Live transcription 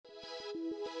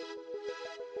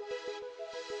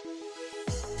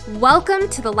Welcome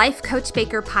to the Life Coach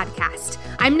Baker podcast.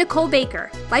 I'm Nicole Baker,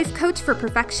 life coach for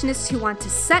perfectionists who want to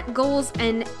set goals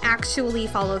and actually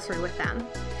follow through with them.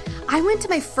 I went to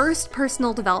my first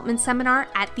personal development seminar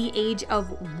at the age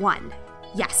of 1.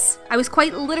 Yes, I was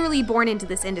quite literally born into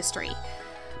this industry.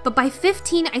 But by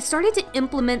 15, I started to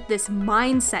implement this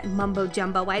mindset mumbo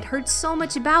jumbo I'd heard so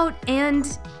much about,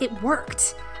 and it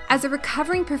worked. As a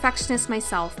recovering perfectionist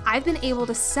myself, I've been able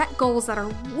to set goals that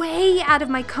are way out of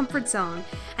my comfort zone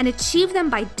and achieve them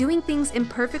by doing things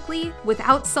imperfectly,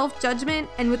 without self-judgment,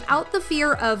 and without the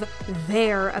fear of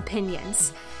their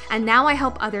opinions. And now I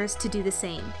help others to do the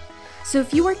same. So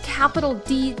if you are capital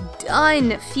D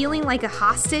done feeling like a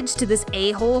hostage to this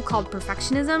a-hole called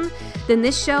perfectionism, then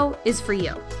this show is for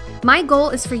you. My goal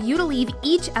is for you to leave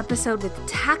each episode with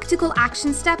tactical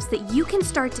action steps that you can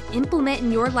start to implement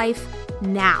in your life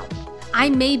now.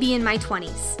 I may be in my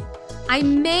 20s. I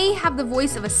may have the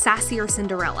voice of a sassier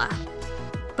Cinderella,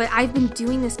 but I've been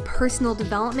doing this personal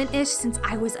development-ish since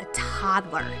I was a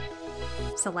toddler.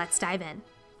 So let's dive in.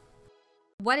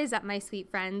 What is up, my sweet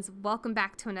friends? Welcome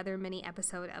back to another mini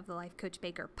episode of the Life Coach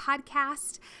Baker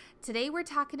podcast. Today we're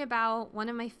talking about one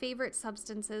of my favorite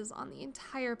substances on the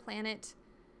entire planet,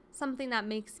 something that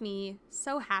makes me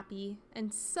so happy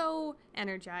and so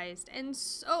energized and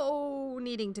so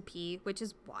needing to pee, which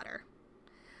is water.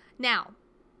 Now,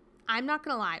 I'm not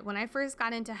gonna lie, when I first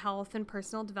got into health and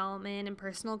personal development and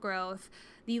personal growth,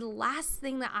 the last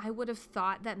thing that I would have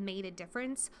thought that made a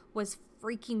difference was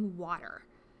freaking water.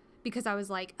 Because I was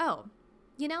like, oh,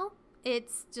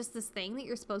 it's just this thing that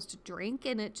you're supposed to drink,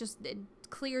 and it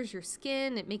clears your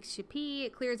skin, it makes you pee,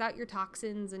 it clears out your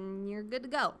toxins, and you're good to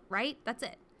go, right? That's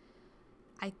it.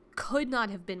 I could not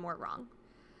have been more wrong.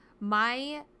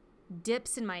 My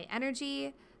dips in my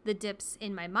energy, the dips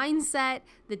in my mindset,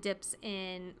 the dips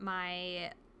in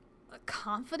my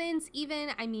confidence even,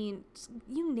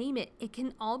 you name it, it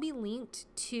can all be linked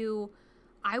to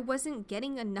I wasn't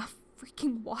getting enough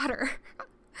freaking water.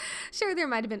 Sure, there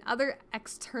might have been other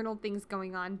external things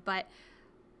going on, but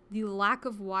the lack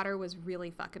of water was really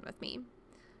fucking with me.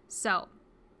 So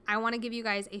I want to give you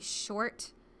guys a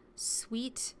short,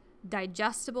 sweet,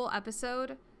 digestible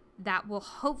episode that will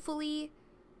hopefully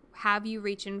have you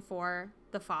reaching for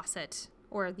the faucet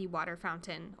or the water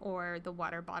fountain or the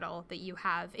water bottle that you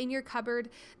have in your cupboard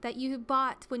that you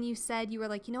bought when you said you were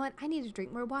like, you know what, I need to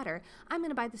drink more water. I'm going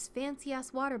to buy this fancy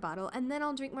ass water bottle and then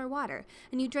I'll drink more water.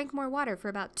 And you drank more water for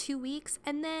about 2 weeks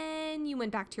and then you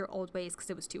went back to your old ways because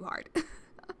it was too hard.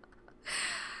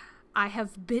 I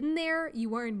have been there.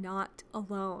 You are not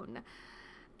alone.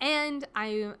 And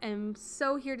I am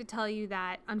so here to tell you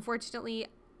that, unfortunately,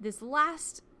 this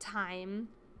last time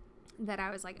that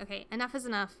I was like, okay, enough is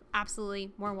enough.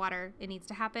 Absolutely, more water. It needs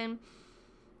to happen.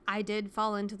 I did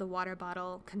fall into the water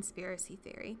bottle conspiracy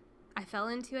theory. I fell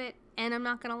into it, and I'm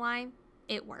not going to lie,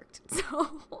 it worked.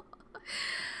 So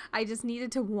I just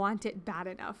needed to want it bad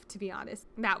enough, to be honest.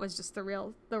 That was just the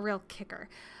real kicker.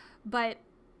 But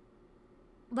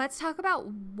let's talk about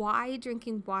why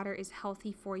drinking water is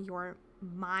healthy for your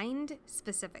mind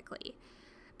specifically,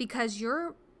 because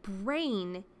your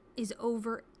brain is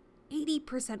over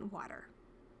 80% water.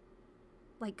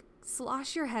 Like,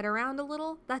 slosh your head around a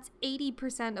little, that's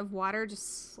 80% of water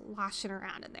just sloshing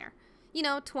around in there.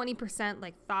 20%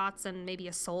 like thoughts and maybe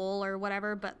a soul or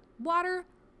whatever, but water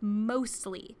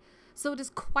mostly. So it is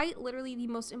quite literally the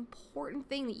most important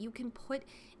thing that you can put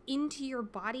into your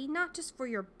body, not just for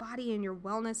your body and your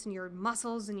wellness and your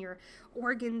muscles and your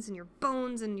organs and your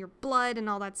bones and your blood and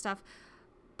all that stuff,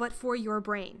 but for your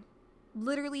brain.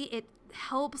 Literally, it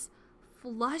helps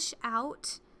flush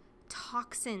out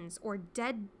toxins or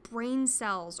dead brain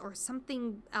cells or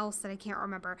something else that I can't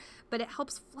remember, but it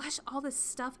helps flush all this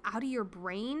stuff out of your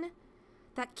brain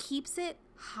that keeps it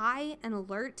high and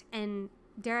alert and,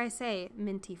 dare I say,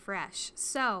 minty fresh.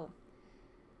 So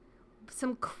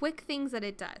some quick things that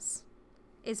it does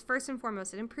is, first and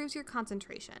foremost, it improves your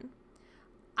concentration.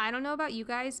 I don't know about you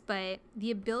guys, but the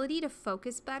ability to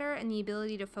focus better and the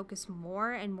ability to focus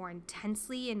more and more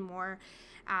intensely and more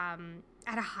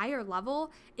at a higher level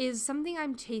is something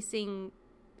I'm chasing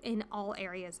in all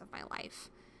areas of my life.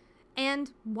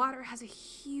 And water has a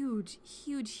huge,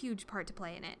 huge, huge part to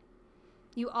play in it.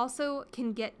 You also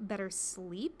can get better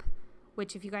sleep,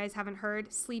 which, if you guys haven't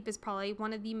heard, sleep is probably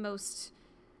one of the most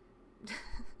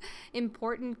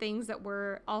important things that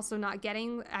we're also not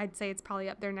getting. I'd say it's probably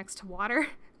up there next to water.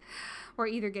 We're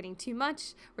either getting too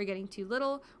much, we're getting too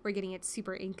little, we're getting it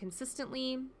super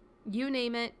inconsistently. You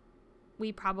name it,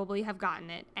 we probably have gotten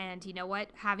it. And you know what?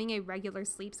 Having a regular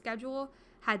sleep schedule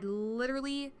had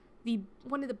literally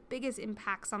one of the biggest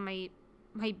impacts on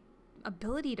my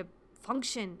ability to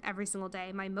function every single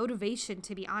day, my motivation,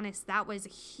 to be honest. That was a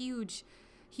huge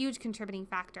contributing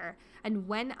factor. And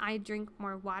when I drink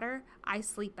more water, I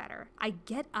sleep better. I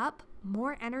get up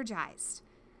more energized.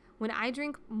 When I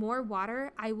drink more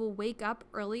water, I will wake up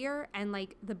earlier and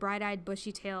like the bright-eyed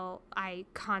bushy tail I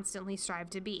constantly strive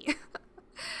to be.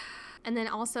 And then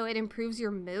also it improves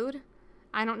your mood.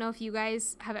 I don't know if you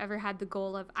guys have ever had the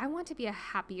goal of, I want to be a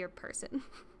happier person.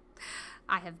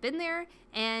 I have been there,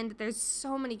 and there's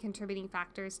so many contributing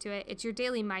factors to it. It's your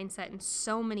daily mindset in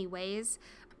so many ways,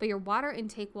 but your water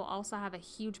intake will also have a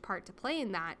huge part to play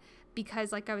in that,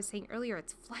 because like I was saying earlier,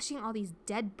 it's flushing all these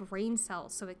dead brain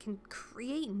cells so it can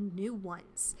create new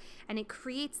ones. And it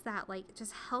creates that like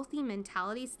just healthy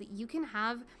mentality so that you can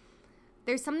have,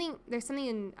 there's something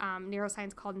in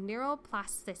neuroscience called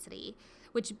neuroplasticity,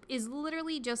 which is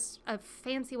literally just a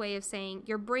fancy way of saying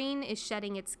your brain is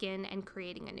shedding its skin and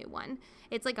creating a new one.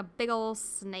 It's like a big old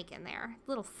snake in there,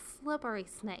 little slippery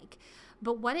snake.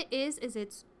 But what it is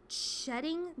it's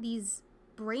shedding these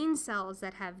brain cells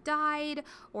that have died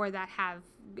or that have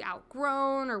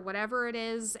outgrown or whatever it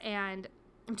is. And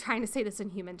I'm trying to say this in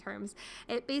human terms.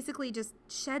 It basically just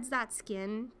sheds that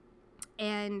skin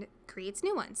and creates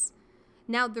new ones.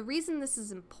 Now, the reason this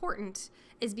is important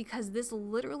is because this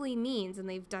literally means, and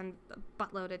they've done a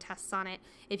buttload of tests on it,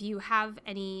 if you have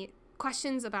any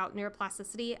questions about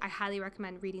neuroplasticity, I highly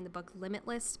recommend reading the book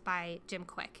Limitless by Jim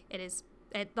Kwik.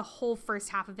 The whole first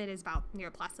half of it is about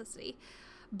neuroplasticity.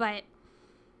 But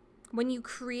when you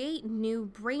create new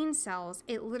brain cells,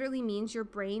 it literally means your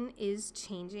brain is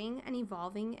changing and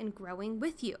evolving and growing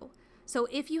with you. So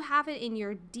if you have it in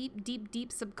your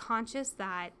deep subconscious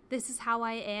that this is how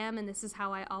I am and this is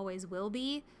how I always will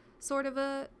be sort of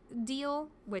a deal,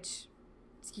 which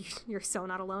you're so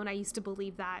not alone. I used to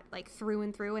believe that like through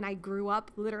and through, and I grew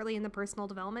up literally in the personal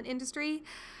development industry.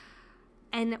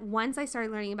 And once I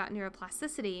started learning about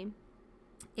neuroplasticity,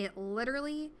 it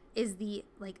literally is the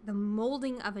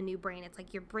molding of a new brain. It's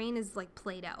like your brain is like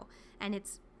Play-Doh, and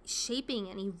it's shaping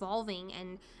and evolving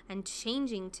and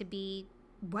changing to be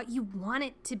what you want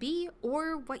it to be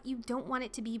or what you don't want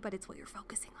it to be, but it's what you're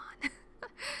focusing on.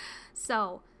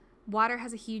 So water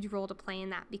has a huge role to play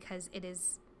in that because it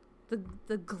is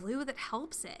the glue that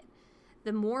helps it.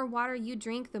 The more water you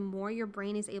drink, the more your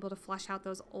brain is able to flush out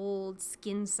those old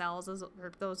skin cells,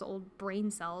 those old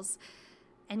brain cells,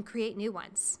 and create new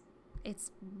ones. It's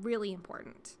really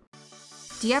important.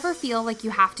 Do you ever feel like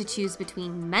you have to choose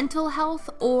between mental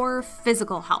health or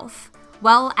physical health?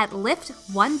 Well, at Lift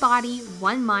One Body,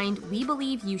 One Mind, we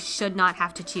believe you should not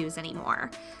have to choose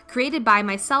anymore. Created by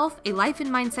myself, a life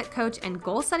and mindset coach and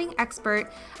goal-setting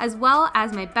expert, as well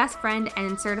as my best friend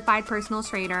and certified personal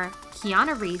trainer,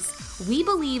 Kiana Reese, we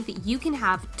believe that you can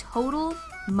have total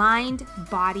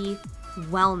mind-body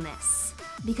wellness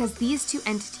because these two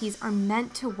entities are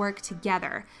meant to work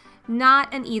together.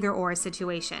 Not an either-or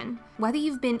situation. Whether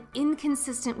you've been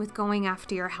inconsistent with going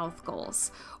after your health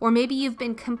goals, or maybe you've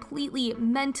been completely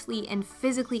mentally and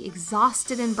physically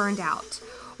exhausted and burned out,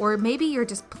 or maybe you're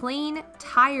just plain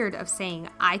tired of saying,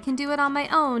 I can do it on my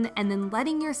own, and then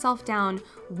letting yourself down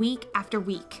week after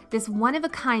week. This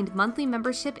one-of-a-kind monthly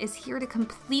membership is here to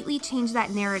completely change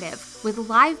that narrative with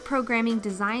live programming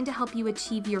designed to help you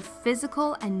achieve your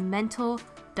physical and mental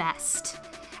best.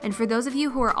 And for those of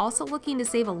you who are also looking to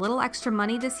save a little extra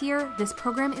money this year, this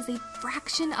program is a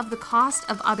fraction of the cost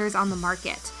of others on the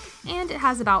market. And it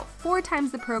has about 4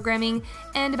 times the programming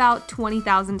and about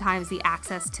 20,000 times the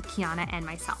access to Kiana and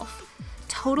myself.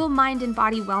 Total mind and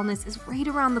body wellness is right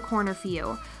around the corner for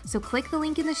you. So click the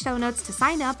link in the show notes to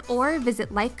sign up or visit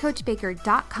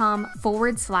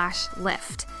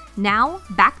lifecoachbaker.com/lift. Now,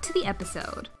 back to the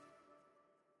episode.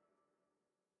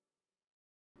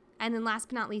 And then last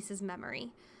but not least is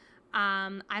memory.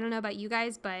 I don't know about you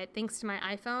guys, but thanks to my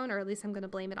iPhone, or at least I'm going to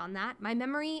blame it on that, my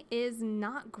memory is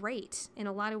not great in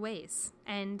a lot of ways.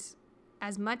 And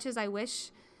as much as I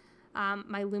wish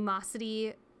my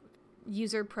Lumosity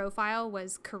user profile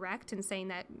was correct in saying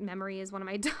that memory is one of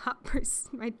my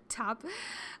top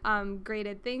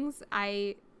graded things,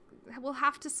 I will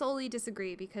have to solely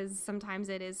disagree because sometimes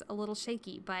it is a little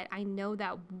shaky. But I know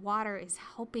that water is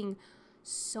helping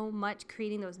so much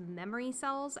creating those memory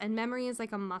cells, and memory is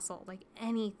like a muscle, like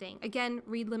anything. Again,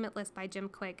 read Limitless by Jim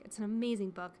Kwik. It's an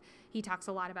amazing book. He talks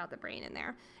a lot about the brain in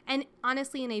there, and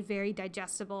honestly in a very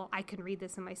digestible, I can read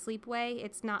this in my sleep way.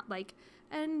 It's not like,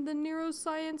 and the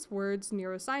neuroscience words, and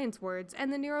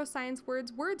the neuroscience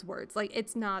words. Like,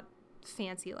 it's not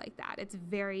fancy like that. It's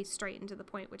very straight and to the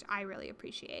point, which I really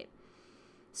appreciate.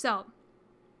 So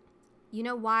you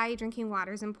know why drinking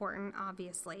water is important,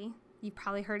 obviously. You've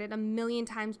probably heard it a million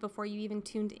times before you even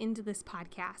tuned into this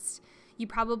podcast. You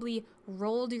probably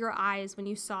rolled your eyes when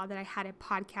you saw that I had a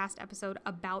podcast episode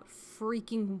about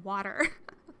freaking water.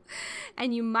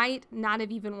 And you might not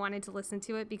have even wanted to listen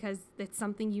to it because it's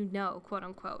something you know, quote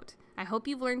unquote. I hope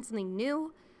you've learned something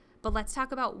new, but let's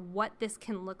talk about what this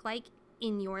can look like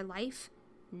in your life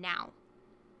now.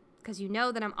 Because you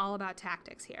know that I'm all about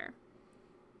tactics here.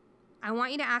 I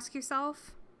want you to ask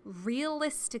yourself,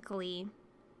 realistically,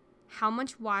 how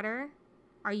much water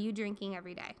are you drinking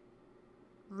every day?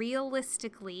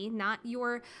 Realistically, not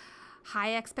your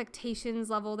high expectations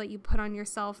level that you put on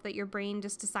yourself that your brain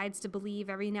just decides to believe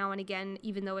every now and again,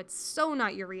 even though it's so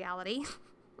not your reality.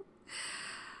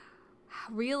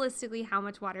 Realistically, how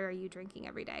much water are you drinking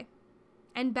every day?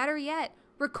 And better yet,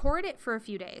 record it for a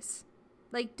few days.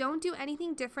 Like, don't do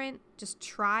anything different. Just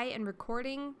try and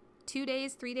recording 2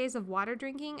 days, 3 days of water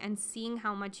drinking and seeing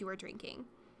how much you are drinking.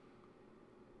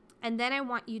 And then I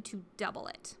want you to double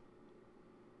it.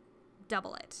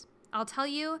 Double it. I'll tell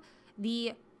you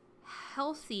the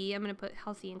healthy, I'm going to put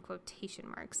healthy in quotation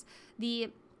marks.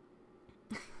 I'm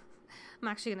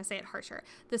actually going to say it harsher.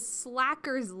 The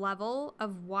slacker's level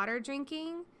of water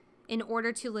drinking in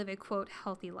order to live a quote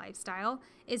healthy lifestyle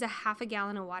is a half a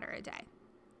gallon of water a day.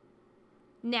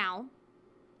 Now,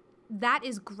 that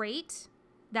is great.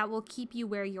 That will keep you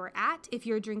where you're at. If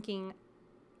you're drinking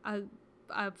a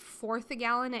fourth a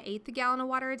gallon, an eighth a gallon of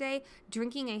water a day,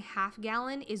 drinking a half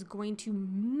gallon is going to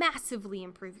massively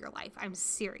improve your life. I'm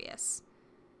serious.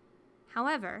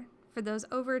 However, for those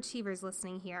overachievers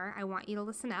listening here, I want you to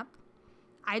listen up.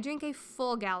 I drink a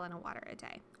full gallon of water a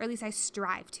day, or at least I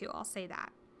strive to. I'll say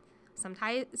that.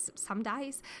 Some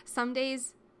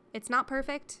days it's not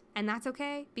perfect, and that's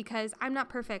okay because I'm not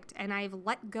perfect and I've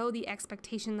let go the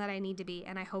expectation that I need to be,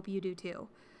 and I hope you do too.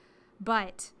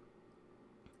 But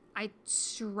I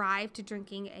strive to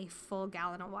drinking a full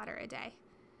gallon of water a day.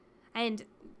 And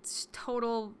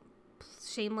total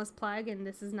shameless plug, and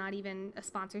this is not even a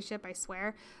sponsorship, I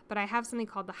swear, but I have something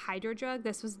called the Hydro Drug.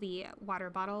 This was the water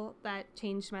bottle that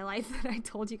changed my life that I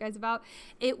told you guys about.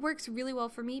 It works really well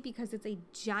for me because it's a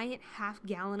giant half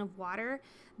gallon of water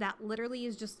that literally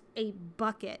is just a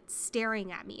bucket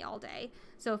staring at me all day.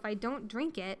 So if I don't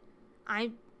drink it,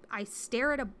 I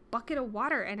stare at a bucket of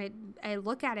water and I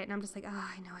look at it and I'm just like, oh,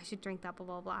 I know I should drink that, blah,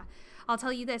 blah, blah. I'll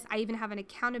tell you this, I even have an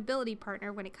accountability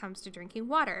partner when it comes to drinking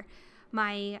water.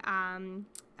 My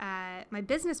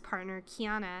business partner,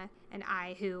 Kiana, and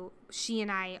I, she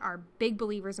and I are big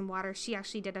believers in water. She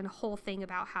actually did a whole thing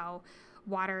about how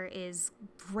water is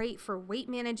great for weight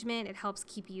management. It helps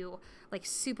keep you like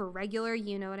super regular,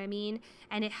 you know what I mean?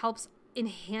 And it helps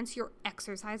enhance your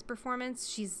exercise performance.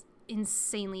 She's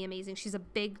insanely amazing. She's a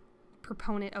big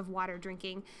proponent of water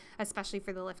drinking, especially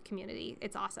for the Lyft community.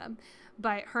 It's awesome.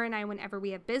 But her and I, whenever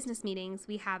we have business meetings,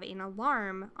 we have an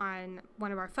alarm on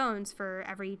one of our phones for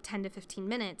every 10 to 15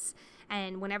 minutes.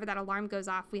 And whenever that alarm goes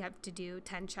off, we have to do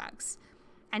 10 chugs.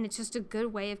 And it's just a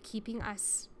good way of keeping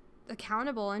us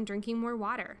accountable and drinking more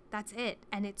water. That's it.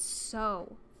 And it's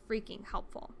so freaking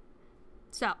helpful.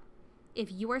 So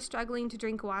if you are struggling to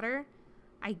drink water,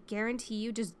 I guarantee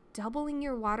you just doubling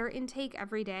your water intake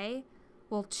every day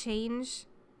will change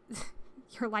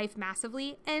your life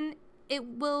massively, and it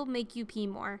will make you pee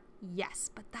more.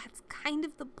 Yes, but that's kind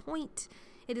of the point.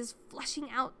 It is flushing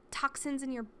out toxins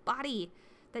in your body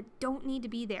that don't need to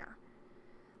be there.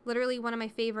 Literally, one of my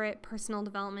favorite personal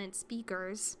development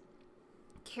speakers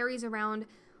carries around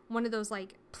one of those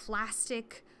like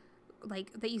plastic,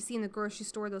 like that you see in the grocery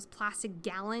store, those plastic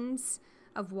gallons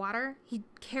of water. He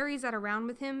carries that around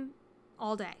with him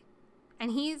all day.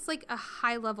 And he's like a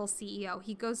high-level CEO.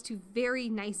 He goes to very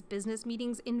nice business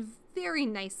meetings in very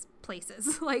nice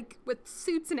places, like with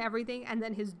suits and everything, and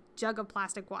then his jug of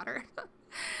plastic water.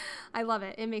 I love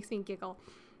it. It makes me giggle.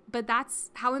 But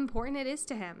that's how important it is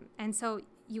to him. And so,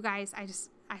 you guys,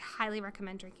 I highly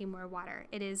recommend drinking more water.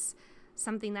 It is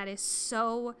something that is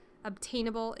so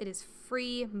obtainable. It is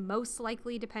free, most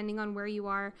likely, depending on where you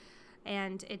are.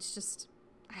 And it's just,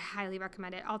 I highly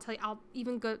recommend it. I'll tell you, I'll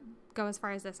even go as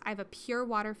far as this. I have a pure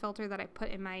water filter that I put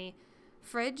in my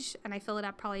fridge, and I fill it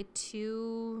up probably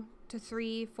 2 to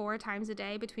 3, 4 times a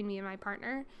day between me and my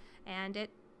partner. And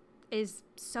it is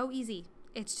so easy.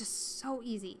 It's just so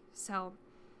easy. So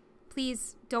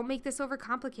please don't make this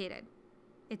overcomplicated.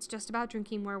 It's just about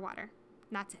drinking more water.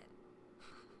 That's it.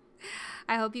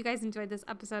 I hope you guys enjoyed this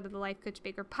episode of the Life Coach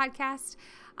Baker podcast.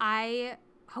 I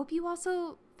hope you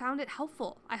also found it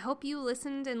helpful. I hope you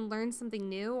listened and learned something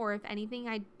new, or if anything,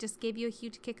 I just gave you a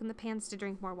huge kick in the pants to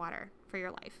drink more water for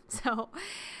your life. So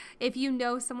if you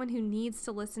know someone who needs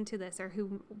to listen to this or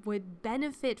who would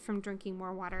benefit from drinking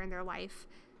more water in their life,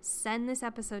 send this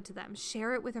episode to them.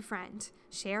 Share it with a friend.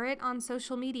 Share it on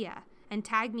social media and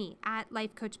tag me at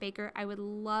Life Coach Baker. I would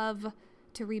love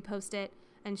to repost it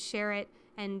and share it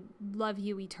and love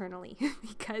you eternally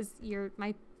because you're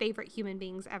my favorite human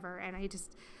beings ever. And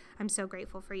I'm so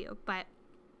grateful for you. But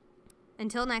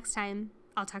until next time,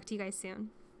 I'll talk to you guys soon.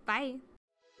 Bye.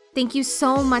 Thank you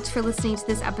so much for listening to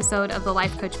this episode of the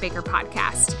Life Coach Baker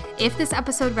podcast. If this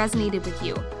episode resonated with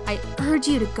you, I urge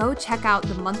you to go check out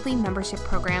the monthly membership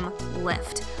program,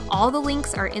 Lift. All the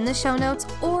links are in the show notes,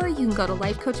 or you can go to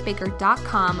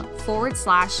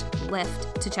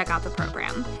lifecoachbaker.com/lift to check out the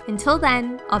program. Until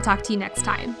then, I'll talk to you next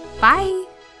time. Bye.